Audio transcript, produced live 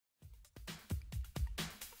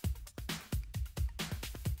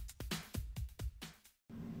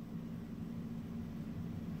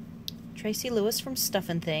Tracy Lewis from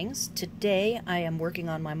Stuffin' Things. Today I am working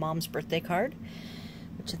on my mom's birthday card,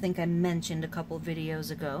 which I think I mentioned a couple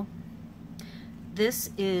videos ago.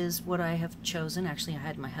 This is what I have chosen. Actually, I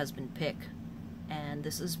had my husband pick, and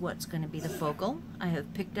this is what's going to be the focal. I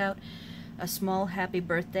have picked out a small happy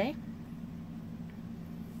birthday.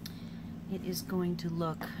 It is going to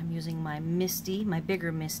look, I'm using my Misty, my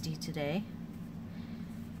bigger Misty today.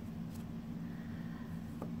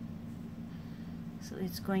 So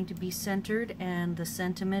it's going to be centered, and the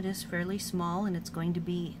sentiment is fairly small, and it's going to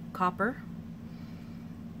be copper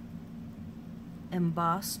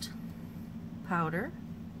embossed powder,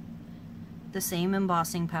 the same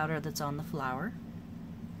embossing powder that's on the flower.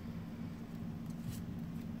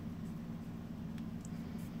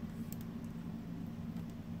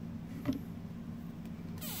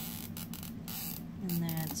 And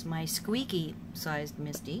that's my squeaky sized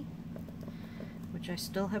Misty, which I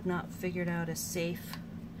still have not figured out a safe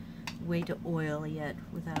way to oil yet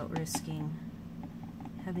without risking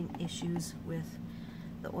having issues with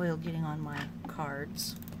the oil getting on my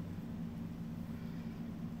cards.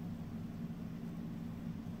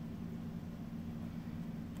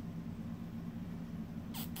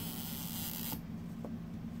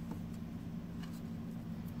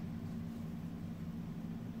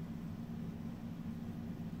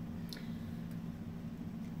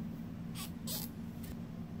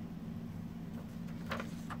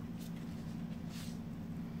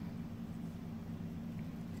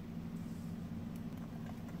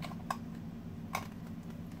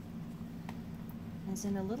 Is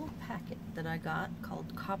in a little packet that I got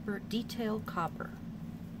called Copper Detail Copper.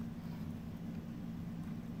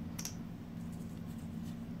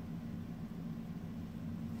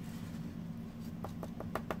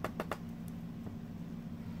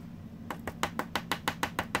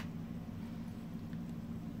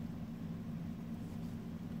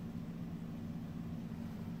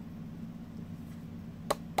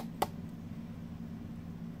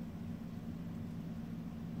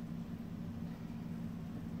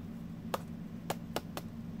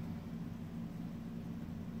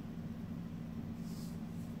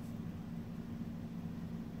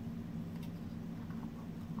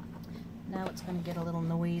 Now it's going to get a little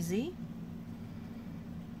noisy.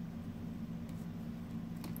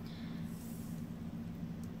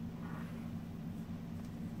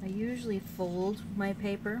 I usually fold my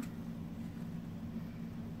paper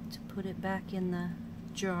to put it back in the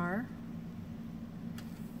jar,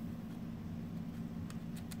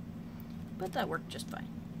 but that worked just fine.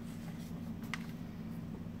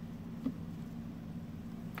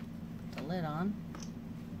 Put the lid on.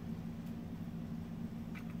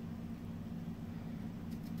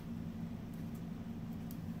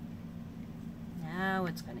 Now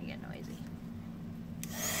it's going to get noisy.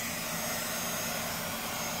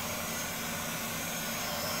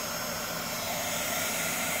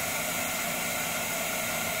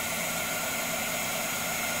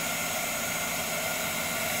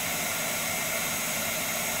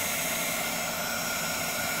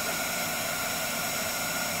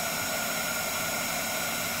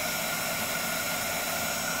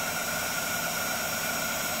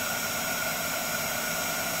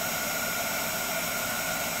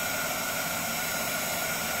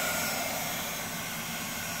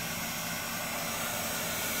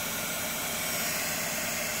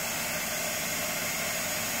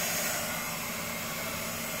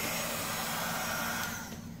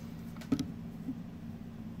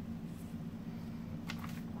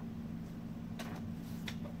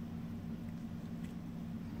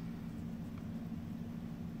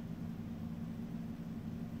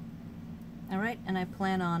 Alright, and I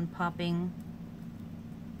plan on popping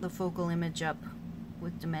the focal image up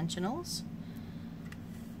with dimensionals.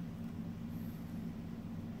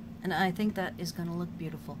 And I think that is going to look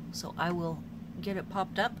beautiful. So I will get it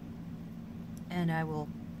popped up, and I will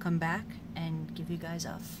come back and give you guys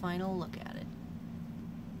a final look at it.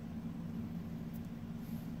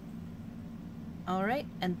 Alright,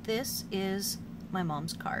 and this is my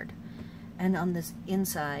mom's card. And on this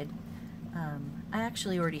inside, I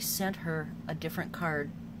actually already sent her a different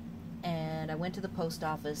card, and I went to the post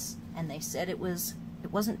office and they said it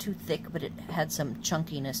wasn't too thick, but it had some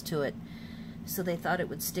chunkiness to it, so they thought it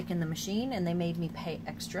would stick in the machine, and they made me pay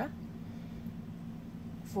extra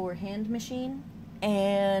for hand machine,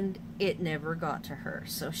 and it never got to her,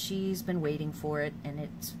 so she's been waiting for it, and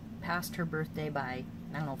it's past her birthday by,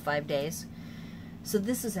 I don't know, 5 days. So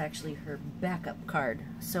this is actually her backup card.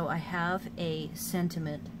 So I have a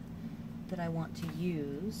sentiment that I want to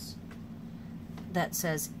use that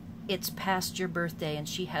says, it's past your birthday and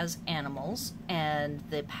she has animals, and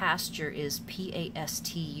the pasture is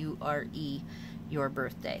Pasture, your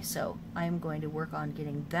birthday. So I'm going to work on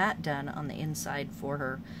getting that done on the inside for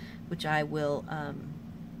her, which I will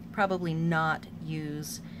probably not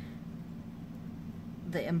use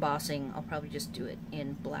the embossing. I'll probably just do it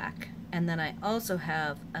in black. And then I also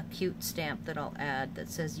have a cute stamp that I'll add that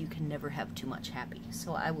says you can never have too much happy.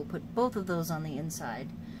 So I will put both of those on the inside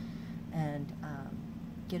and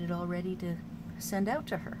get it all ready to send out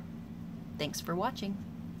to her. Thanks for watching.